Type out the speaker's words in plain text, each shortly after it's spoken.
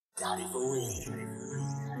Yeah.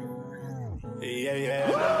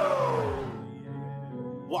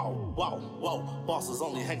 Whoa. Bosses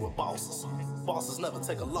only hang with bosses. Bosses never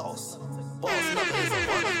take a loss. Boss never is a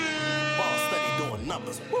runner. Boss steady doing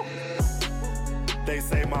numbers. Woo. They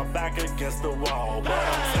say my back against the wall, but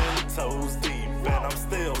I'm 10 toes deep and I'm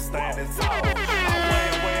still standing tall.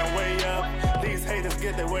 I'm way up. These haters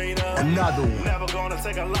get their weight up. Another one. Never gonna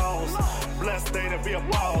take a loss. Blessed day to be a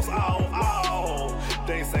boss. Oh.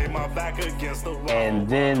 They say my back against the wall. And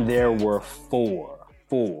then there were four.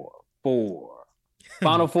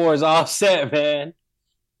 Final Four is all set, man.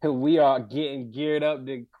 We are getting geared up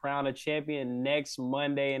to crown a champion next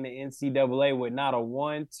Monday in the NCAA with not a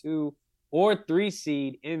 1, 2, or 3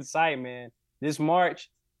 seed in sight, man. This March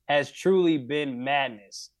has truly been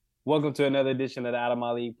madness. Welcome to another edition of the Out of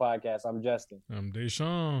My League podcast. I'm Justin. I'm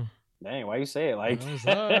Deshaun. Dang, why you say it like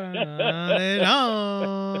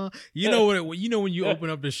You know what? You know when you open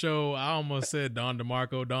up the show, I almost said Don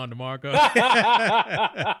DeMarco.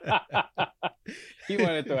 You want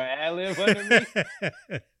to throw an ad-lib under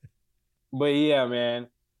me? But yeah, man.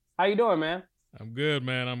 How you doing, man? I'm good,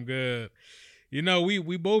 man. I'm good. You know,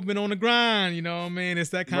 we both been on the grind, you know what I mean?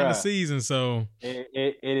 It's that kind of season, so.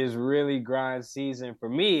 It is really grind season. For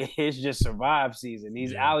me, it's just survive season.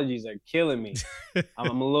 These allergies are killing me.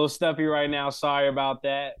 I'm a little stuffy right now. Sorry about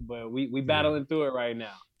that, but we battling through it right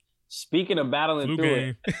now. Speaking of battling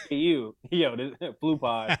through it, flu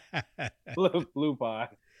pod. Flu pod.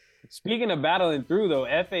 Speaking of battling through, though,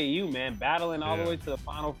 FAU, man, battling all the way to the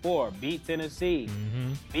Final Four. Beat Tennessee.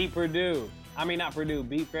 Beat Purdue. I mean, not Purdue.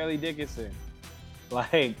 Beat Fairleigh Dickinson.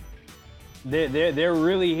 Like, they're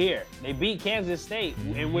really here. They beat Kansas State,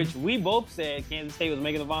 in which we both said Kansas State was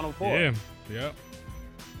making the Final Four. Yeah, yep.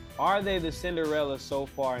 Are they the Cinderella so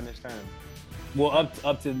far in this tournament? Well,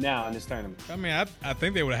 up to now in this tournament. I mean, I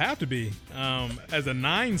think they would have to be. As a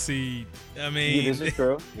 9 seed, I mean. Yeah, this is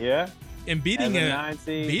true, yeah. And beating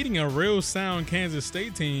a real sound Kansas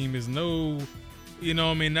State team is no, you know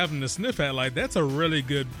what I mean, nothing to sniff at. Like, that's a really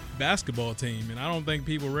good basketball team. And I don't think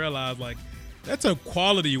people realize, like, that's a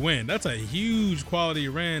quality win. That's a huge quality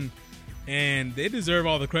win. And they deserve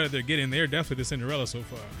all the credit they're getting. They're definitely the Cinderella so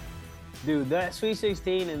far. Dude, that Sweet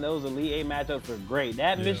 16 and those Elite 8 matchups were great.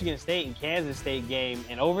 That Michigan State and Kansas State game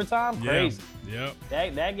in overtime, crazy. Yep.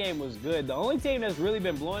 That game was good. The only team that's really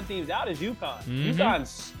been blowing teams out is UConn.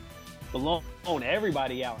 UConn's blown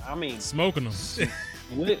everybody out. I mean, smoking them.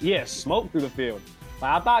 Smoke through the field.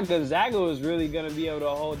 Like, I thought Gonzaga was really going to be able to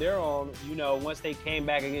hold their own, you know, once they came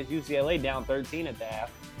back against UCLA down 13 at the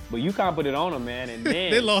half. But UConn put it on them, man. And then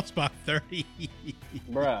they lost by 30.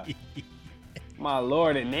 Bruh. My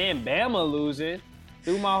Lord. And then Bama losing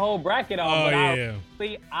threw my whole bracket off.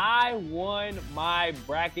 I won my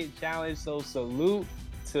bracket challenge, so salute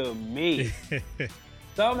to me.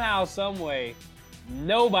 Somehow, some way,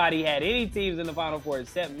 nobody had any teams in the Final Four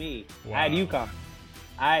except me. Wow.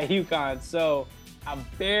 I had UConn. So I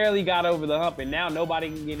barely got over the hump, and now nobody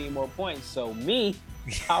can get any more points. So me,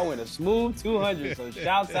 I went a smooth 200. So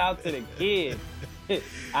shouts out to the kid.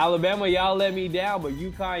 Alabama, y'all let me down, but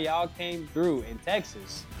UConn, y'all came through. In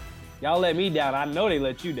Texas, y'all let me down. I know they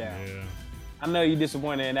let you down. Yeah. I know you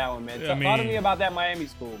disappointed in that one, man. Talk to me about that Miami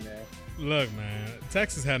school, man. Look, man,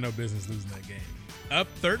 Texas had no business losing that game. Up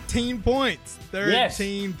 13 points.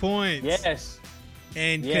 13 points. Yes.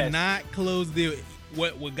 And could not close the deal.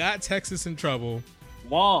 What got Texas in trouble?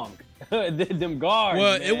 Wong. Them guards.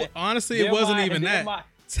 Well, honestly, it wasn't even that.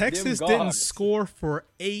 Texas didn't score for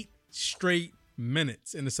 8 straight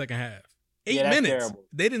minutes in the second half. 8 minutes. Terrible.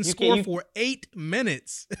 They didn't score for 8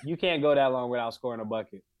 minutes. You can't go that long without scoring a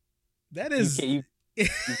bucket. That is. You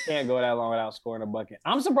can't go that long without scoring a bucket.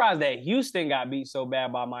 I'm surprised that Houston got beat so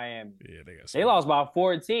bad by Miami. Yeah, they lost by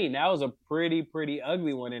 14. That was a pretty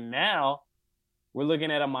ugly one. And now we're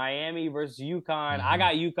looking at a Miami versus UConn. I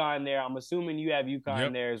got UConn there. I'm assuming you have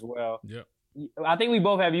UConn there as well. Yep. I think we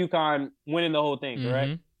both have UConn winning the whole thing,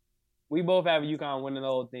 correct? We both have UConn winning the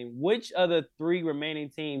whole thing. Which of the 3 remaining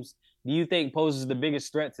teams do you think poses the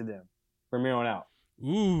biggest threat to them from here on out?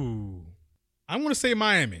 Ooh. I'm going to say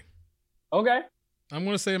Miami. Okay. I'm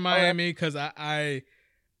going to say Miami because I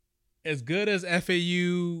as good as FAU,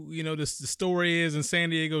 you know, the story is in San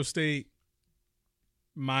Diego State,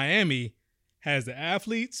 Miami has the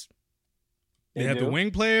athletes. They have the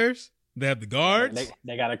wing players. They have the guards.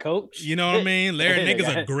 They got a coach. You know what I mean? Larry Nick is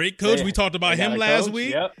a great coach. We talked about him last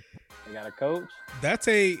week. Yep. They got a coach. That's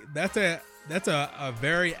a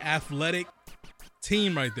very athletic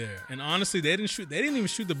team right there. And honestly, they didn't even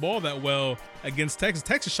shoot the ball that well against Texas.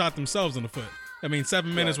 Texas shot themselves in the foot. I mean,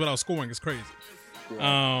 7 minutes without scoring is crazy.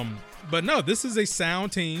 But no, this is a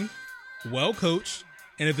sound team, well coached.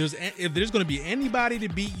 And if there's going to be anybody to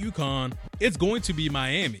beat UConn, it's going to be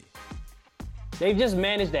Miami. They've just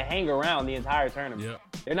managed to hang around the entire tournament. Yep.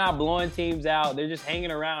 They're not blowing teams out. They're just hanging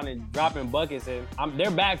around and dropping buckets. And their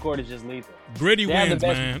backcourt is just lethal. Gritty wins,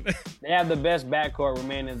 man. They have the best backcourt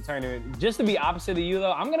remaining in the tournament. Just to be opposite of you,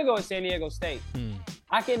 though, I'm going to go with San Diego State.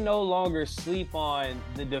 I can no longer sleep on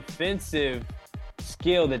the defensive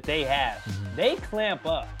skill that they have. They clamp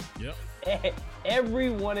up. Yep. Every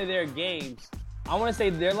one of their games, I want to say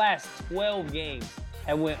their last 12 games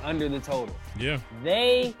have went under the total. Yeah.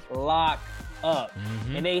 They lock up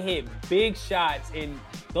and they hit big shots, and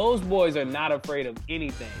those boys are not afraid of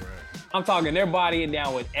anything. Right. I'm talking they're bodying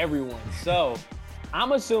down with everyone. So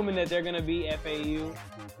I'm assuming that they're going to beat FAU,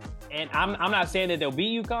 and I'm not saying that they'll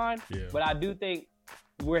beat UConn, but I do think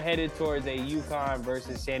we're headed towards a UConn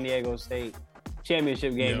versus San Diego State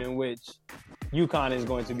championship game in which UConn is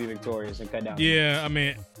going to be victorious and cut down. Yeah, I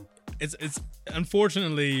mean, it's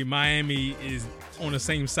unfortunately Miami is on the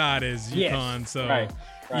same side as UConn, so right.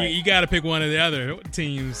 You got to pick one of the other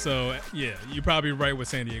teams. So yeah, you're probably right with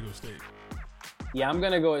San Diego State. Yeah, I'm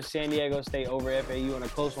gonna go with San Diego State over FAU in a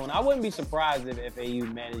close one. I wouldn't be surprised if FAU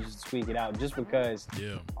manages to squeak it out, just because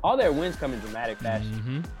all their wins come in dramatic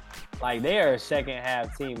fashion. Like, they are a second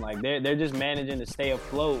half team. Like, they're just managing to stay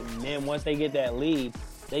afloat, and then once they get that lead,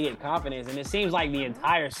 they get confidence, and it seems like the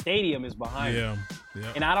entire stadium is behind them.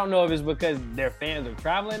 Yeah. And I don't know if it's because their fans are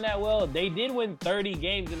traveling that well. They did win 30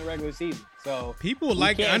 games in the regular season, so people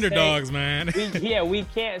like the underdogs, man. we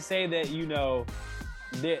can't say that, you know.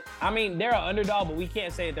 They're an underdog, but we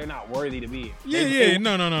can't say that they're not worthy to be.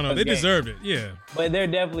 No. They deserved it, yeah. But they're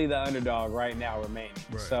definitely the underdog right now remaining.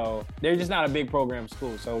 Right. So they're just not a big program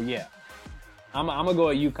school. So yeah, I'm gonna go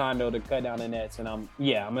at UConn though to cut down the nets, and I'm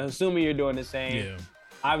assuming you're doing the same. Yeah.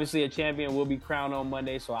 Obviously, a champion will be crowned on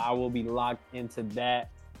Monday, so I will be locked into that.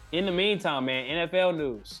 In the meantime, man, NFL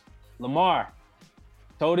news: Lamar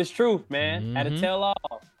told his truth, man. Had to tell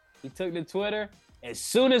all. He took to Twitter. As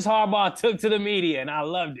soon as Harbaugh took to the media, and I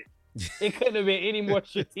loved it. It couldn't have been any more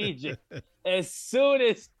strategic. As soon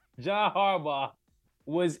as John Harbaugh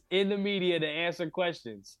was in the media to answer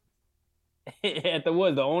questions at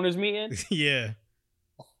the owners meeting? Yeah.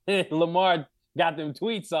 Lamar got them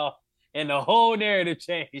tweets off, and the whole narrative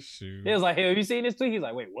changed. Shoot. It was like, hey, have you seen this tweet? He's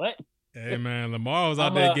like, wait, what? Hey, man, Lamar was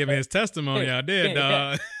out there giving his testimony out there,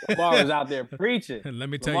 dog. Lamar was out there preaching. Let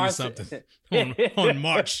me tell you something. On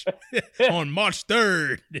March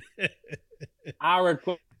 3rd. I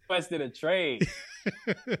requested a trade.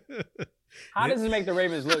 How does this make the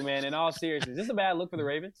Ravens look, man, in all seriousness? Is this a bad look for the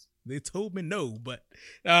Ravens? They told me no, but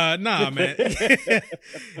nah, man.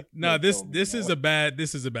 No, this is a bad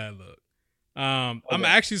look. Okay. I'm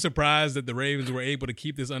actually surprised that the Ravens were able to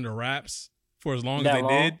keep this under wraps for as long as they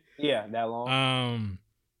did. Yeah, that long.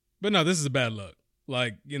 But no, this is a bad look.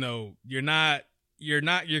 Like, you know, you're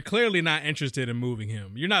clearly not interested in moving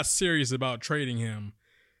him. You're not serious about trading him.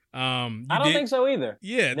 I don't think so either.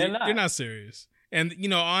 Yeah, you're not serious. And, you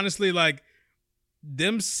know, honestly, like,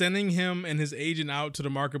 them sending him and his agent out to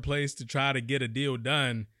the marketplace to try to get a deal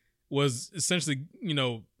done was essentially, you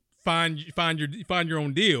know, find your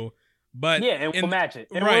own deal. But we'll match it.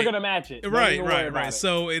 And we're gonna match it. Right.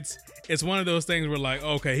 So it's one of those things where, like,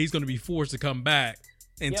 okay, he's gonna be forced to come back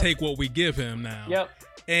and take what we give him now. Yep.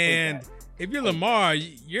 And if you're Lamar,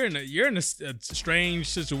 you're in a strange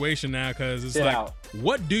situation now, because it's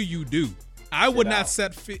what do you do? I would not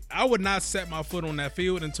set my foot on that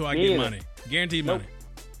field until I get money, guaranteed money.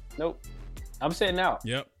 Nope. I'm sitting out.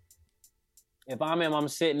 Yep. If I'm him, I'm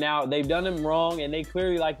sitting out. They've done him wrong, and they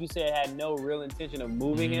clearly, like you said, had no real intention of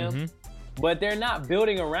moving him. But they're not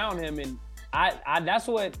building around him, and I that's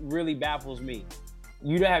what really baffles me.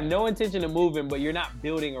 You have no intention of moving, but you're not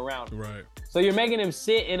building around him. Right. So you're making him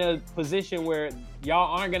sit in a position where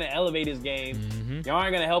y'all aren't going to elevate his game. Y'all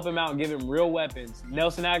aren't going to help him out and give him real weapons.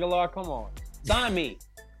 Nelson Aguilar, come on. Sign me.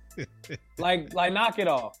 like knock it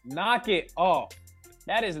off. Knock it off.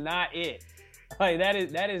 That is not it. Like, that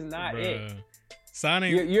is not it.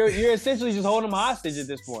 Signing. You're essentially just holding him hostage at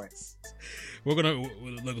this point. We're gonna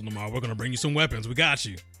look, Lamar. We're gonna bring you some weapons. We got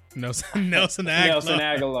you, Nelson Aguilar.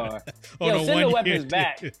 Send the weapons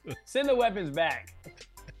back. Send the weapons back.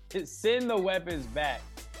 Send the weapons back.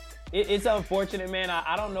 It's unfortunate, man.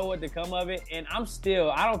 I don't know what to come of it, and I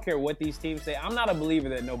don't care what these teams say. I'm not a believer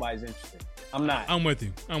that nobody's interested. I'm not. I'm with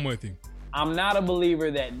you. I'm not a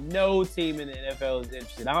believer that no team in the NFL is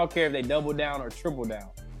interested. I don't care if they double down or triple down.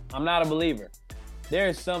 I'm not a believer. There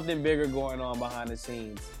is something bigger going on behind the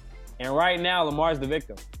scenes. And right now, Lamar's the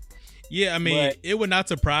victim. Yeah, I mean, it would not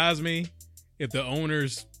surprise me if the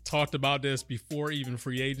owners talked about this before even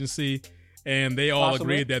free agency. and they all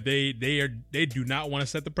agreed that they do not want to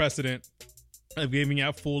set the precedent of giving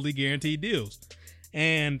out fully guaranteed deals.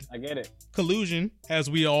 And I get it. Collusion, as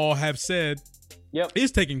we all have said,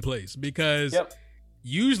 is taking place because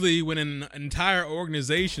usually when an entire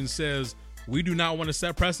organization says we do not want to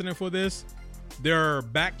set precedent for this, there are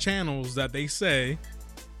back channels that they say,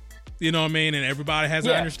 you know what I mean, and everybody has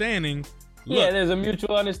an understanding. Look, there's a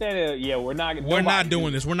mutual understanding. We're not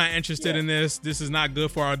doing this. We're not interested in this. This is not good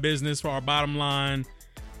for our business, for our bottom line.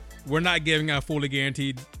 We're not giving out fully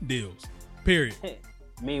guaranteed deals. Period.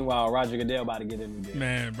 Meanwhile, Roger Goodell about to get in the deal.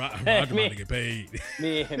 Man, Roger about to get paid.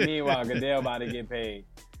 Meanwhile, Goodell about to get paid.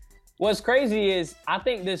 What's crazy is I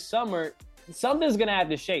think this summer something's gonna have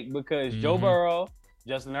to shake because Joe Burrow,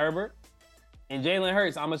 Justin Herbert, and Jalen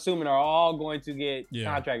Hurts, I'm assuming, are all going to get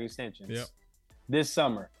contract extensions this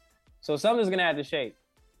summer. So something's going to have to shake.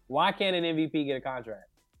 Why can't an MVP get a contract?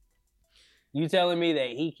 You telling me that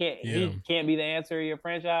he can't be the answer of your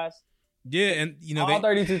franchise? Yeah, and all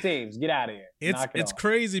 32 teams, get out of here. It's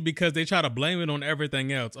crazy because they try to blame it on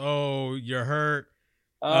everything else. Oh, you're hurt.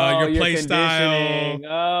 Your play style.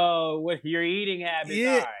 Oh, what your eating habits.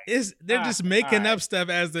 Yeah, they're just making up stuff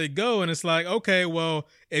as they go, and it's like, okay, well,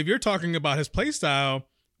 if you're talking about his play style,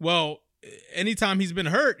 well, anytime he's been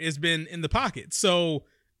hurt, it's been in the pocket. So,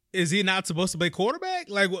 is he not supposed to play quarterback?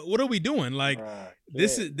 Like, what are we doing? Like,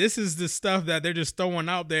 this is the stuff that they're just throwing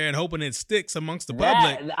out there and hoping it sticks amongst the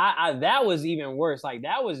public. That was even worse. Like,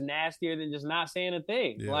 that was nastier than just not saying a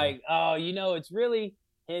thing. Yeah. Like, it's really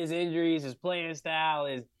his injuries, his playing style,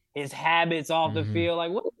 his habits off the field.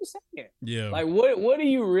 Like, what are you saying? Yeah. Like, what are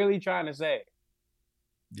you really trying to say?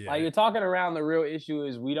 Yeah. Like, you're talking around the real issue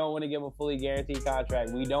is we don't want to give a fully guaranteed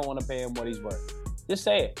contract. We don't want to pay him what he's worth. Just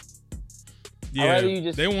say it. Yeah,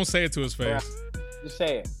 they won't say it to his face. Just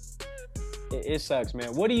say it. It sucks,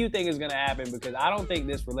 man. What do you think is going to happen? Because I don't think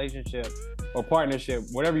this relationship or partnership,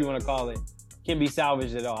 whatever you want to call it, can be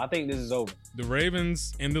salvaged at all. I think this is over. The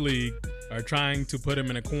Ravens in the league are trying to put him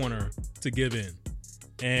in a corner to give in.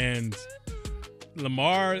 And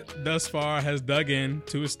Lamar thus far has dug in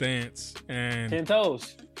to his stance. And 10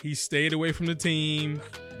 toes. He stayed away from the team.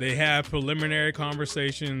 They have preliminary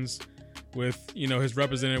conversations with his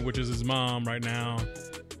representative, which is his mom right now,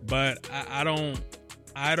 but I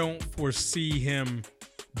don't foresee him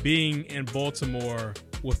being in Baltimore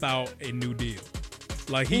without a new deal.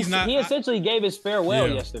 Like he essentially gave his farewell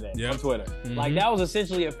yesterday on Twitter. Like that was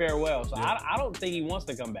essentially a farewell. So I don't think he wants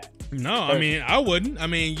to come back. No, I mean I wouldn't. I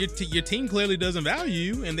mean your team clearly doesn't value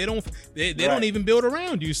you, and they don't even build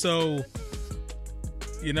around you. So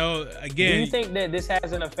again, do you think that this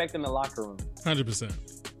has an effect in the locker room? 100%.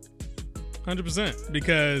 100%,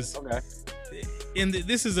 because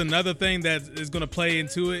this is another thing that is going to play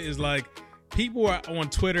into it is like people are on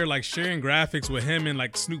Twitter like sharing graphics with him and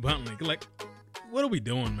like Snoop Huntley. Like, what are we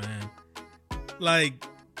doing, man? Like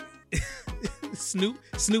Snoop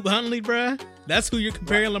Huntley, bruh? That's who you're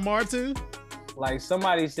comparing Lamar to? Like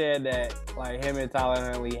somebody said that like him and Tyler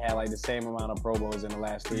Huntley had like the same amount of Pro Bowls in the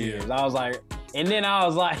last 3 years. I was like, and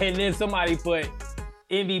then somebody put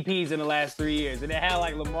MVPs in the last 3 years, and it had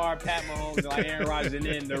like Lamar, Pat Mahomes, and like Aaron Rodgers, and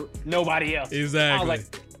then nobody else. Exactly. I was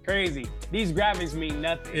like, crazy. These graphics mean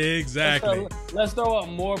nothing. Exactly. Let's throw up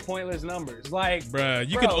more pointless numbers. Like, bruh,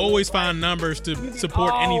 you can always find numbers to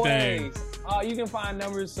support anything. You can find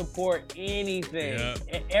numbers to support anything.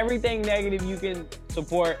 Yep. Everything negative you can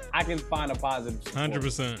support, I can find a positive support.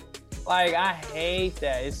 100%. Like, I hate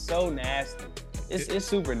that. It's so nasty. It's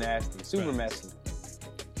super nasty, super messy.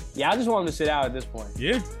 Yeah, I just want him to sit out at this point.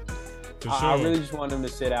 Yeah, for sure. I really just want him to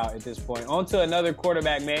sit out at this point. On to another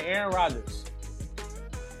quarterback, man. Aaron Rodgers.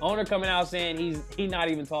 Owner coming out saying he's not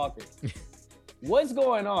even talking. What's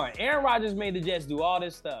going on? Aaron Rodgers made the Jets do all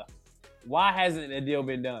this stuff. Why hasn't a deal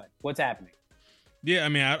been done? What's happening? Yeah, I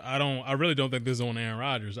mean, I really don't think this is on Aaron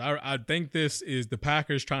Rodgers. I think this is the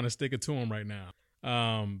Packers trying to stick it to him right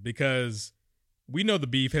now, because we know the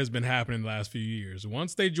beef has been happening the last few years.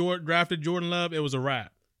 Once they drafted Jordan Love, it was a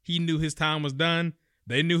wrap. He knew his time was done.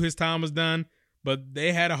 They knew his time was done, but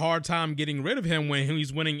they had a hard time getting rid of him when he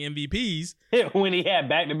was winning MVPs. When he had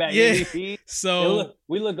back-to-back MVPs. So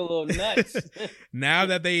we look a little nuts. Now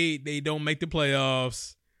that they don't make the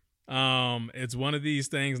playoffs, it's one of these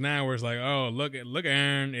things now where it's like, oh, look,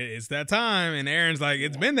 Aaron, it's that time. And Aaron's like,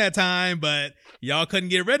 it's been that time, but y'all couldn't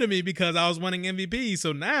get rid of me because I was winning MVP.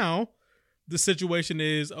 So now the situation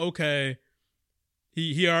is, okay,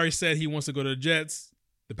 he already said he wants to go to the Jets.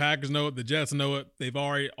 The Packers know it. The Jets know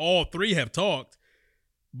it. All three have talked,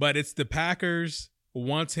 but it's the Packers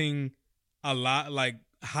wanting a lot, like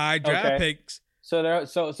high draft picks So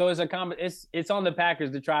it's on the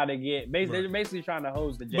Packers to try to get. They're basically trying to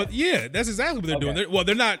hose the Jets. But yeah, that's exactly what they're doing.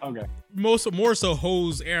 They're not. Okay. More so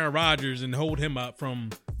hose Aaron Rodgers and hold him up from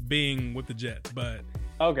being with the Jets. But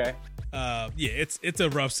okay. It's a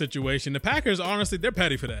rough situation. The Packers, honestly, they're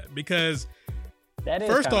petty for that because that is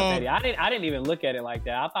first off, petty. I didn't even look at it like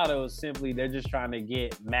that. I thought it was simply they're just trying to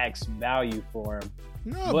get max value for him.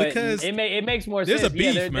 No, but because it makes more sense. There's a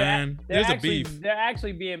beef, man. There's a beef. They're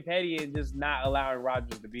actually being petty and just not allowing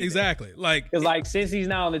Rodgers to be exactly there. Because since he's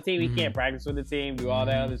not on the team, he can't practice with the team, do all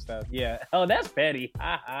that other stuff. Yeah. Oh, that's petty.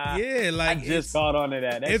 Yeah, like I just caught on to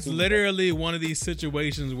that. It's literally one of these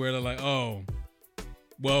situations where they're like, oh,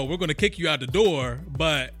 well, we're going to kick you out the door,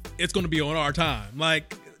 but it's going to be on our time.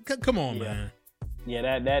 Like, come on, man.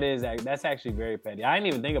 Yeah, that's actually very petty. I didn't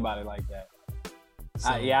even think about it like that.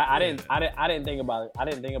 I didn't think about it. I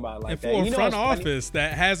didn't think about it like and that. And for a front office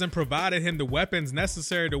that hasn't provided him the weapons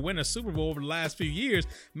necessary to win a Super Bowl over the last few years,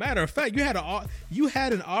 matter of fact, you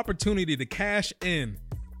had an opportunity to cash in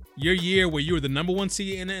your year where you were the number 1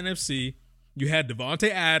 seed in the NFC. You had Devontae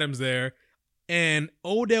Adams there, and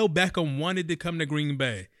Odell Beckham wanted to come to Green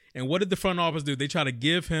Bay. And what did the front office do? They tried to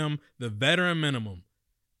give him the veteran minimum.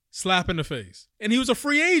 Slap in the face. And he was a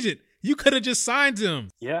free agent. You could have just signed him.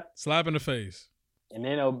 Yeah. Slap in the face. And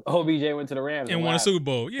then OBJ went to the Rams and won a Super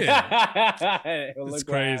Bowl. Yeah. It's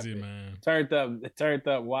crazy, man. Turned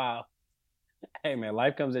up. Wow. Hey, man,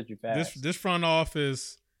 life comes at you fast. This front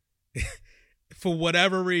office, for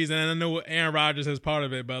whatever reason, and I know Aaron Rodgers is part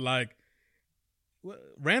of it, but like,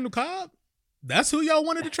 Randall Cobb? That's who y'all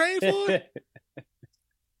wanted to trade for?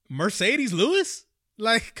 Mercedes Lewis?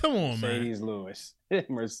 Like, come on, Mercedes Lewis.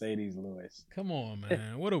 Come on,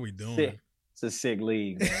 man. What are we doing? It's a sick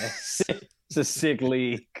league, man. It's a sick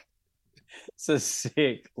league.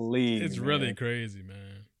 It's really crazy,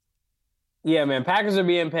 man. Yeah, man. Packers are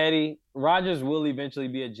being petty. Rodgers will eventually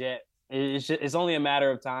be a Jet. It's only a matter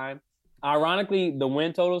of time. Ironically, the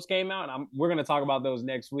win totals came out, and we're going to talk about those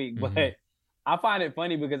next week. Mm-hmm. But I find it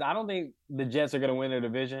funny because I don't think the Jets are going to win their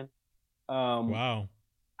division. Wow.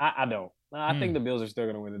 I don't. I think the Bills are still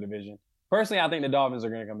going to win the division. Personally, I think the Dolphins are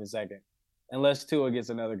going to come in second, unless Tua gets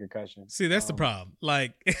another concussion. See, that's the problem.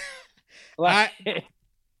 Like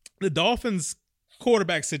the Dolphins'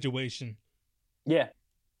 quarterback situation. Yeah.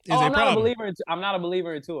 I'm not a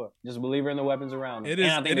believer in Tua. Just a believer in the weapons around him.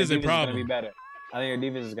 It is a problem. Be better. I think their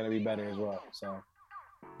defense is going to be better as well. So,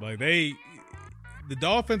 like the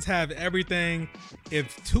Dolphins have everything.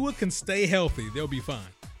 If Tua can stay healthy, they'll be fine.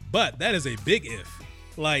 But that is a big if.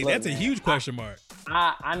 Like, look, that's a huge question mark.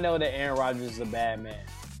 I know that Aaron Rodgers is a bad man.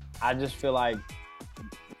 I just feel like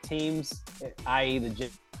teams, i.e. the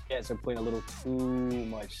Jets, are putting a little too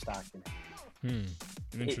much stock in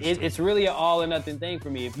it. It's really an all or nothing thing for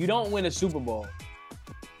me. If you don't win a Super Bowl,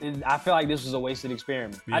 I feel like this was a wasted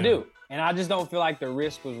experiment. Yeah. I do. And I just don't feel like the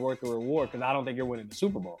risk was worth the reward because I don't think you're winning the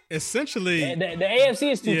Super Bowl. Essentially. The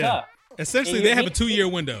AFC is too tough. Essentially, they have a 2-year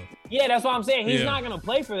window. Yeah, that's what I'm saying. He's not going to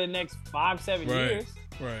play for the next 5-7 years.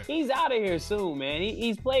 Right. He's out of here soon, man.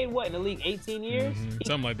 He's played, in the league 18 years?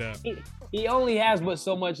 Something like that. He only has but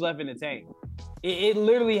so much left in the tank. It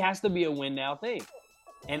literally has to be a win-now thing.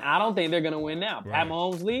 And I don't think they're going to win now. Right. Pat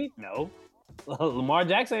Mahomes leave? No. Lamar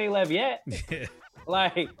Jackson ain't left yet.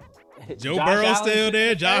 Like, Joe Burrow's still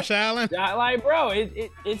there. Josh Allen. Like, bro,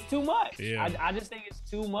 it's too much. Yeah. I just think it's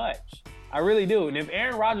too much. I really do. And if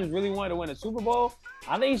Aaron Rodgers really wanted to win a Super Bowl,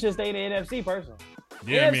 I think he should stay in the NFC personally.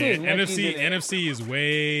 Yeah, NFC is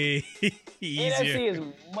way easier. NFC is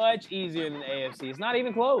much easier than the AFC. It's not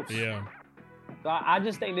even close. Yeah. So I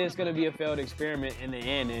just think that it's going to be a failed experiment in the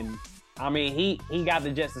end. And, I mean, he got the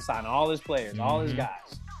Jets to sign all his players, all his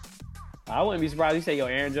guys. I wouldn't be surprised if he said,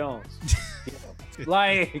 Aaron Jones.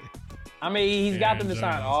 Like, I mean, he's got them to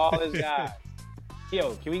sign all his guys.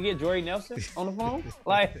 Yo, can we get Jordy Nelson on the phone?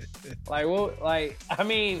 I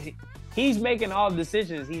mean, he's making all the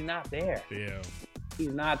decisions. He's not there. Yeah.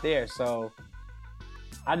 He's not there. So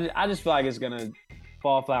I just feel like it's going to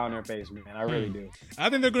fall flat on their face, man. I really do. I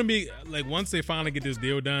think they're going to be, like, once they finally get this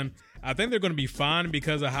deal done, I think they're going to be fine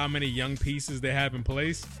because of how many young pieces they have in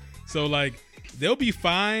place. So, like, they'll be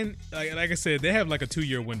fine. Like I said, they have, like, a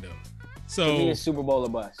 2-year window. So, to be a Super Bowl or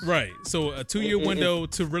bust. Right. So, a 2-year window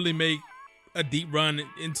to really make a deep run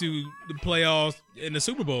into the playoffs in the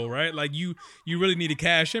Super Bowl, right? Like, you really need to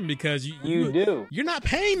cash in because you do. You're not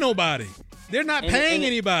paying nobody. They're not paying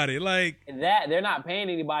anybody. Like that, they're not paying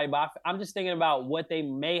anybody. But I'm just thinking about what they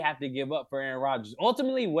may have to give up for Aaron Rodgers.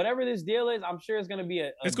 Ultimately, whatever this deal is, I'm sure it's going to be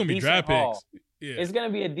it's going to be draft picks. Yeah. It's going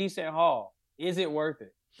to be a decent haul. Is it worth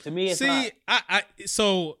it? To me, it's not.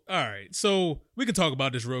 So all right. So we can talk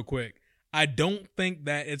about this real quick. I don't think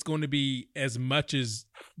that it's going to be as much as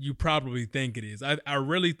you probably think it is. I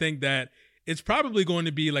really think that it's probably going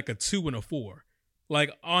to be like a 2 and a 4. Like,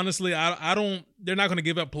 honestly, I don't, they're not going to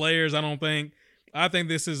give up players, I don't think. I think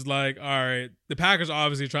this is like, all right, the Packers are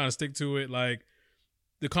obviously trying to stick to it. Like,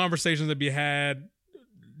 the conversations that be had,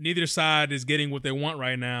 neither side is getting what they want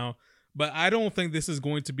right now. But I don't think this is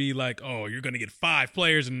going to be like, oh, you're going to get 5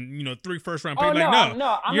 players and 3 first-round picks.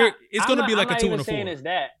 It's going to be like a 2 and a 4. I'm not even saying it's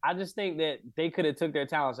that. I just think that they could have took their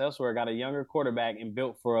talents elsewhere, got a younger quarterback, and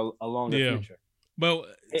built for a longer future. But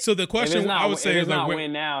so the question I would say is like,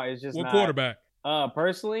 win now. It's just what not, quarterback?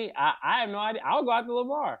 Personally, I have no idea. I'll go after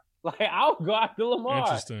Lamar. Like, I'll go after Lamar.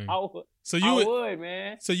 Interesting. I would,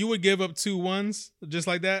 man. So you would give up 2 1s just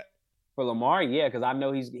like that? For Lamar, yeah, because I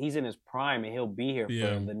know he's in his prime and he'll be here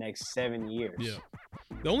for the next 7 years. Yeah.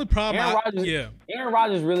 The only problem, Aaron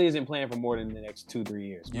Rodgers really isn't playing for more than the next 2-3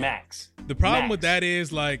 years, max. The problem with that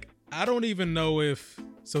is, like, I don't even know if.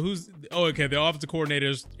 So who's? Oh, okay. The offensive coordinator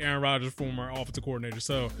is Aaron Rodgers, former offensive coordinator.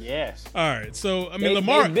 So yes. All right. So I mean,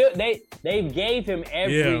 Lamar. They gave him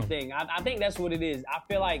everything. Yeah. I think that's what it is. I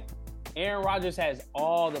feel like Aaron Rodgers has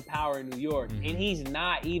all the power in New York, and he's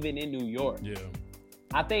not even in New York. Yeah.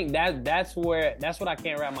 I think that's what I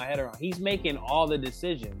can't wrap my head around. He's making all the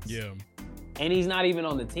decisions. Yeah. And he's not even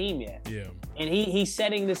on the team yet. Yeah. And he's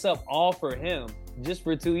setting this up all for him just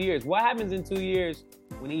for 2 years. What happens in 2 years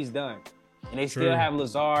when he's done? And they still have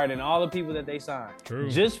Lazard and all the people that they signed.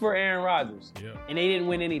 True. Just for Aaron Rodgers. Yeah. And they didn't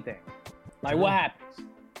win anything. Like, what happens?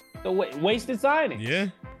 So wasted signing. Yeah.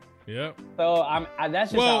 Yeah. So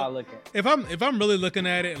that's just how I look at it. If I'm really looking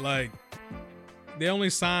at it, like, they only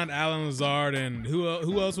signed Allen Lazard, and who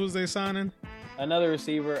else was they signing? Another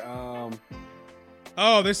receiver.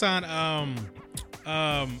 They signed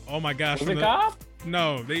oh my gosh. Was it Cobb?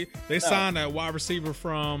 No, they signed a wide receiver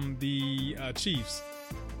from the Chiefs.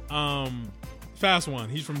 Fast one.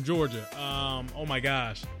 He's from Georgia. Oh my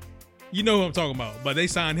gosh. You know who I'm talking about, but they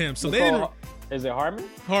signed him. So they didn't. Is it Hardman?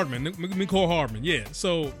 Mecole Hardman, yeah.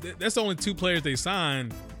 So that's the only 2 players they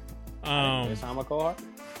signed. They signed Mecole Hardman?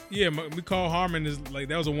 Yeah, Mecole Hardman is like,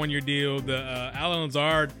 that was a 1-year deal. The Allen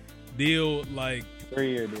Lazard deal, like,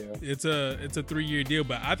 3-year deal. It's a 3-year deal,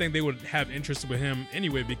 but I think they would have interest with him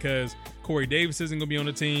anyway because Corey Davis isn't going to be on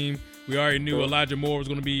the team. We already knew Elijah Moore was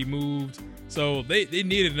going to be moved. So they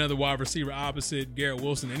needed another wide receiver opposite Garrett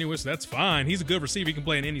Wilson anyway, so that's fine. He's a good receiver. He can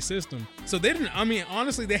play in any system. So they didn't, I mean,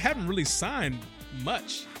 honestly, they haven't really signed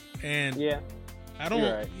much. And I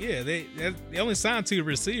don't, they only signed 2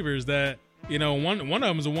 receivers that, one of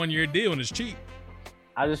them is a 1-year deal and it's cheap.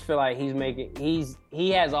 I just feel like he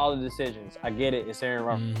has all the decisions. I get it. It's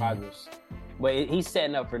Aaron Rodgers. But he's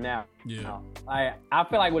setting up for now. Yeah. I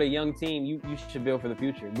feel like with a young team, you should build for the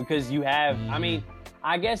future because you have, I mean,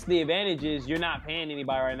 I guess the advantage is you're not paying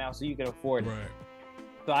anybody right now, so you can afford it. Right.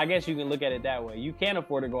 So I guess you can look at it that way. You can't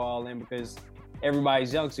afford to go all in because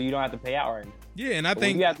everybody's young, so you don't have to pay out right now. Yeah, and I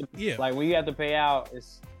think like when you have to pay out,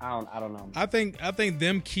 it's I don't know. I think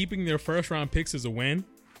them keeping their first round picks is a win.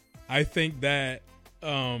 I think that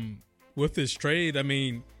with this trade, I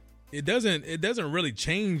mean, it doesn't really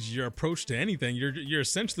change your approach to anything. You're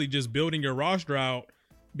essentially just building your roster out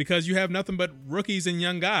because you have nothing but rookies and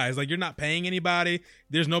young guys. Like, you're not paying anybody.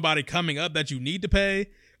 There's nobody coming up that you need to pay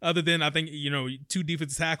other than, I think, 2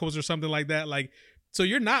 defensive tackles or something like that. Like, so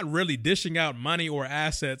you're not really dishing out money or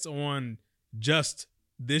assets on just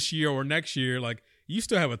this year or next year. Like, you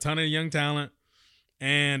still have a ton of young talent.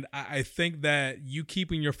 And I think that you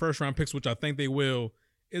keeping your first round picks, which I think they will,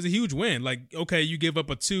 is a huge win. Like, okay, you give up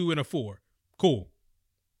a 2 and a 4. Cool.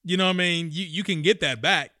 You know what I mean? You can get that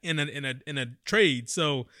back in a trade.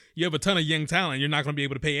 So you have a ton of young talent. You're not going to be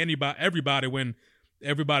able to pay everybody when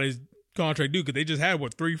everybody's contract due because they just had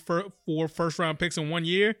 4 first round picks in 1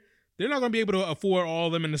 year. They're not going to be able to afford all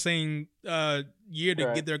of them in the same year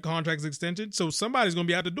to get their contracts extended. So somebody's going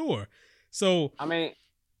to be out the door. So I mean,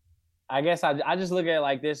 I guess I just look at it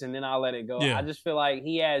like this and then I'll let it go. Yeah. I just feel like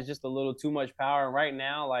he has just a little too much power. And right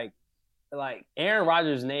now, like Aaron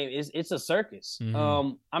Rodgers' name it's a circus.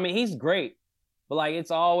 Mm-hmm. I mean, he's great, but like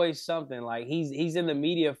it's always something. Like he's in the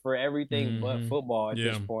media for everything but football at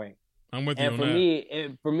this point. I'm with you on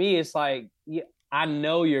that. For me, it's like, I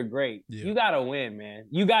know you're great. Yeah. You gotta win, man.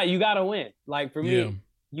 You gotta win. Like for me,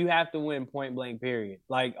 you have to win point blank. Period.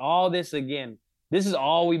 Like all this again. This is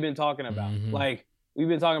all we've been talking about. Mm-hmm. Like we've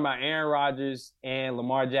been talking about Aaron Rodgers and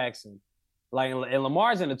Lamar Jackson. Like, and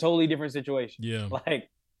Lamar's in a totally different situation. Yeah. Like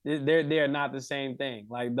they're not the same thing.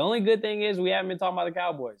 Like the only good thing is we haven't been talking about the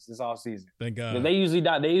Cowboys this offseason. Thank God. They usually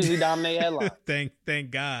dominate headlines.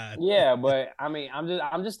 Thank God. Yeah, but I mean,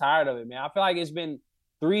 I'm just tired of it, man. I feel like it's been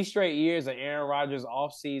 3 straight years of Aaron Rodgers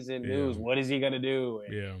offseason news. What is he gonna do?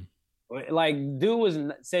 And like,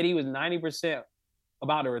 dude said he was 90%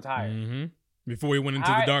 about to retire. Mm-hmm. Before he went into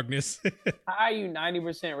the darkness. How are you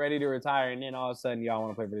 90% ready to retire, and then all of a sudden y'all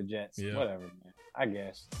want to play for the Jets? Yeah. Whatever, man. I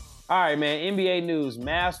guess. All right, man. NBA news.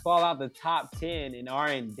 Mavs fall out the top 10 and are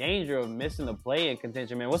in danger of missing the play-in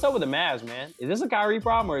contention, man. What's up with the Mavs, man? Is this a Kyrie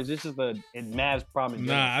problem, or is this just a Mavs problem in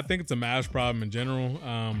general? Nah, I think it's a Mavs problem in general.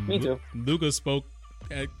 Me too. Luka spoke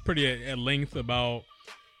at length about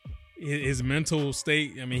his mental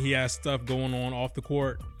state. I mean, he has stuff going on off the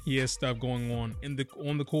court. He has stuff going on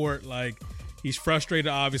on the court. Like, he's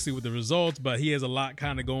frustrated, obviously, with the results, but he has a lot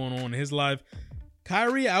kind of going on in his life.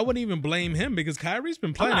 Kyrie, I wouldn't even blame him because Kyrie's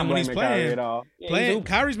been playing when he's playing. Kyrie at all. Yeah,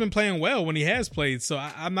 Kyrie's been playing well when he has played, so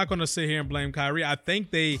I'm not going to sit here and blame Kyrie. I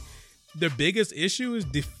think their biggest issue is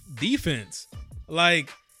defense.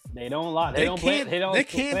 Like, they can't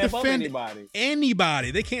defend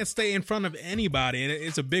anybody. They can't stay in front of anybody, and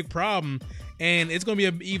it's a big problem. And it's going to be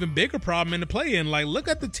an even bigger problem in the play-in. Like, look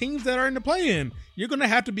at the teams that are in the play-in. You're going to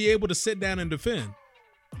have to be able to sit down and defend.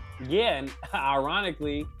 Yeah, and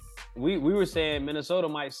ironically, we were saying Minnesota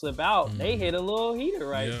might slip out. Mm-hmm. They hit a little heater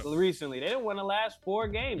recently. They didn't win the last 4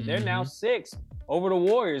 games. Mm-hmm. They're now 6 over the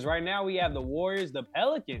Warriors. Right now, we have the Warriors, the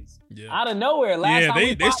Pelicans. Yeah. Out of nowhere. Last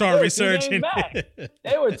time they started resurging.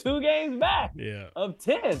 They were 2 games back of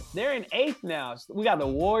 10th. They're in 8th now. We got the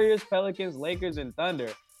Warriors, Pelicans, Lakers, and Thunder.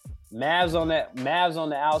 Mavs on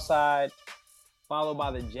the outside, followed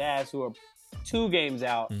by the Jazz, who are 2 games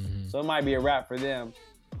out. Mm-hmm. So it might be a wrap for them.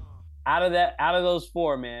 Out of those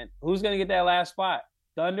 4, man, who's gonna get that last spot?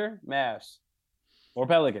 Thunder, Mavs, or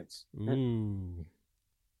Pelicans? Ooh,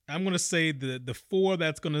 I'm gonna say the 4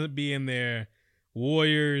 that's gonna be in there: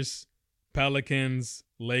 Warriors, Pelicans,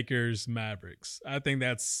 Lakers, Mavericks. I think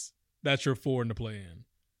that's your 4 in the play-in.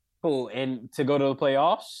 Cool, and to go to the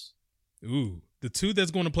playoffs? Ooh, the 2 that's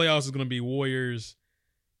going to playoffs is gonna be Warriors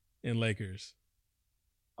and Lakers.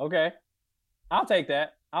 Okay, I'll take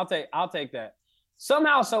that. I'll take that.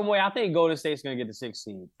 Somehow, some way, I think Golden State's going to get the 6th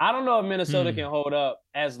seed. I don't know if Minnesota can hold up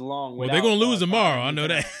as long. Well, they're going to lose tomorrow. I know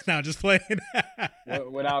that. Now, just playing.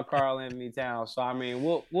 without Karl-Anthony Towns. So, I mean,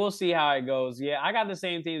 we'll see how it goes. Yeah, I got the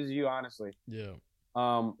same teams as you, honestly. Yeah.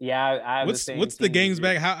 I have the same. What's the games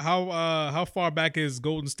back? How far back is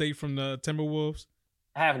Golden State from the Timberwolves?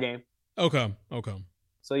 Half game. Okay.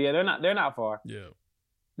 So yeah, they're not far. Yeah.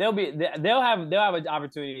 They'll have an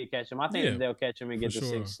opportunity to catch them. I think they'll catch them and get the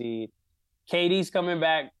 6th seed. KD's coming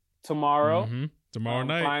back tomorrow. Mm-hmm. Tomorrow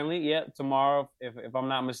night. Finally, tomorrow, if I'm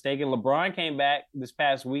not mistaken. LeBron came back this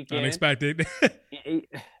past weekend. Unexpected.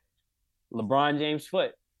 LeBron James'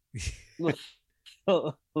 foot.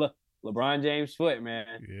 LeBron James' foot, man.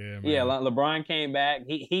 Yeah, man. Yeah, LeBron came back.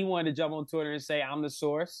 He wanted to jump on Twitter and say, "I'm the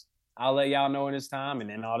source. I'll let y'all know when it's time." And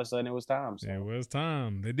then all of a sudden it was time. So. It was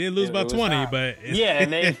time. They did lose by 20, time. But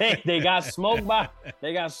and they got smoked by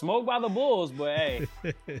the Bulls, but hey.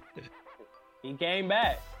 He came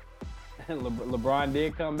back. LeBron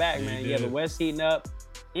did come back, man. Yeah, the West heating up.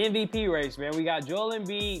 MVP race, man. We got Joel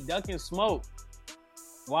Embiid ducking smoke.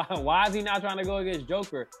 Why is he not trying to go against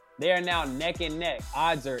Joker? They are now neck and neck.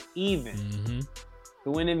 Odds are even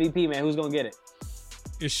to win MVP, man. Who's gonna get it?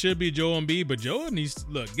 It should be Joel Embiid, but Joel needs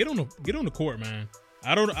get on the court, man.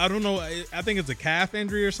 I don't know. I think it's a calf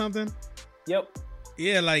injury or something. Yep.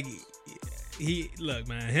 Yeah, like.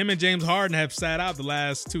 Man, him and James Harden have sat out the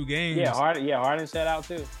last 2 games. Yeah, Harden sat out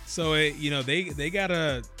too. So they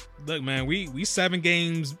gotta look, man. We 7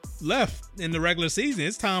 games left in the regular season.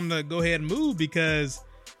 It's time to go ahead and move because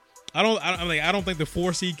I don't think the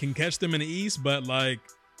 4 seed can catch them in the East, but like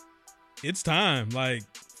it's time. Like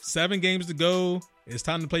 7 games to go. It's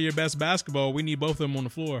time to play your best basketball. We need both of them on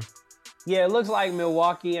the floor. Yeah, it looks like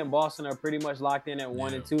Milwaukee and Boston are pretty much locked in at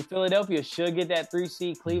 1 and 2. Philadelphia should get that 3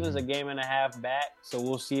 seed. Cleveland's a game and a half back, so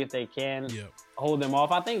we'll see if they can hold them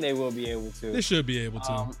off. I think they will be able to. They should be able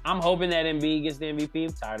to. I'm hoping that Embiid gets the MVP.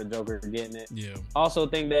 I'm tired of Joker getting it. Yeah. Also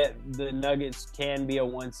think that the Nuggets can be a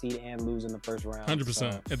 1 seed and lose in the first round. 100%.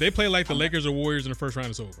 So, if they play like the Lakers or Warriors in the first round,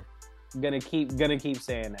 it's over. Gonna keep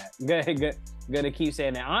saying that. Gonna keep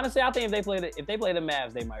saying that. Honestly, I think if they play the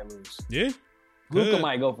Mavs, they might lose. Yeah. Luka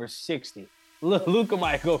might go for 60. Luka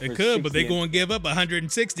might go for 60. They could, but they're going to give up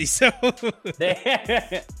 160. So, well,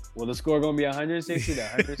 the score going to be 160 to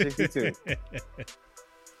 162.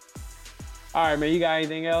 All right, man. You got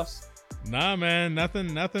anything else? Nah, man.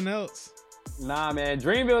 Nothing else. Nah, man.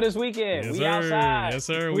 Dreamville this weekend. Yes, we sir. Outside. Yes,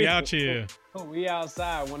 sir. We out here. We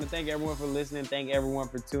outside. Want to thank everyone for listening. Thank everyone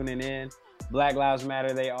for tuning in. Black Lives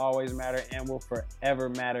Matter. They always matter and will forever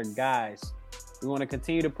matter. Guys, We want to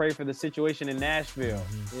continue to pray for the situation in Nashville.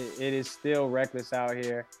 It is still reckless out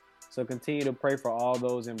here. So continue to pray for all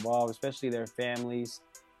those involved, especially their families,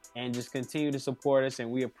 and just continue to support us. And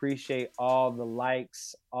we appreciate all the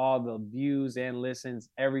likes, all the views and listens,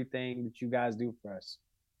 everything that you guys do for us.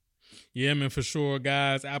 Yeah, man, for sure,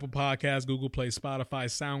 guys. Apple Podcasts, Google Play, Spotify,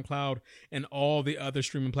 SoundCloud, and all the other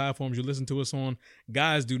streaming platforms you listen to us on.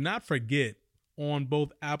 Guys, do not forget on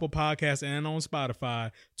both Apple Podcasts and on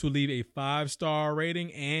Spotify to leave a 5-star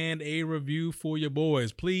rating and a review for your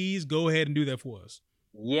boys. Please go ahead and do that for us.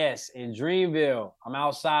 Yes, in Dreamville. I'm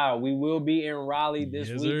outside. We will be in Raleigh this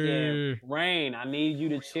weekend. Rain, I need you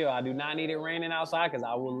to chill. I do not need it raining outside because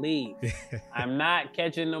I will leave. I'm not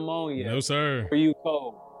catching pneumonia. No, sir. Or you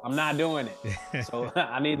cold. I'm not doing it. So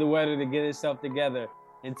I need the weather to get itself together.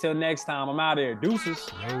 Until next time, I'm out here. Deuces.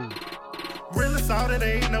 Yo. Realest out, it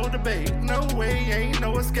ain't no debate. No way, ain't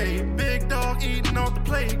no escape. Big dog eating off the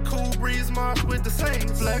plate. Cool breeze march with the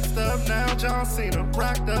Saints. Flexed up now, John Cena.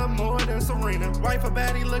 Racked up more than Serena. Wife a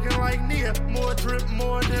baddie looking like Nia. More drip,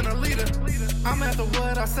 more than a leader. I'm after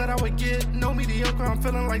what I said I would get. No mediocre, I'm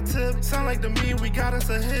feeling like Tip. Sound like to me, we got us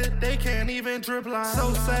a hit. They can't even drip line.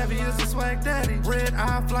 So savvy is a swag daddy. Red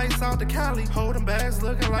eye flights out to Cali. Holding bags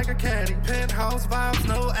looking like a caddy. Penthouse vibes,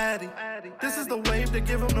 no addy. This is the wave that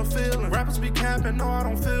give them the feeling. Rappers be capping, no, I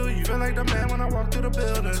don't feel you. Feel like the man when I walk through the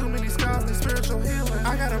building. Too many scars, need spiritual healing.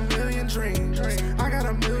 I got a million dreams. I got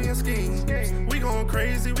a million schemes. We going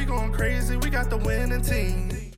crazy, we got the winning team.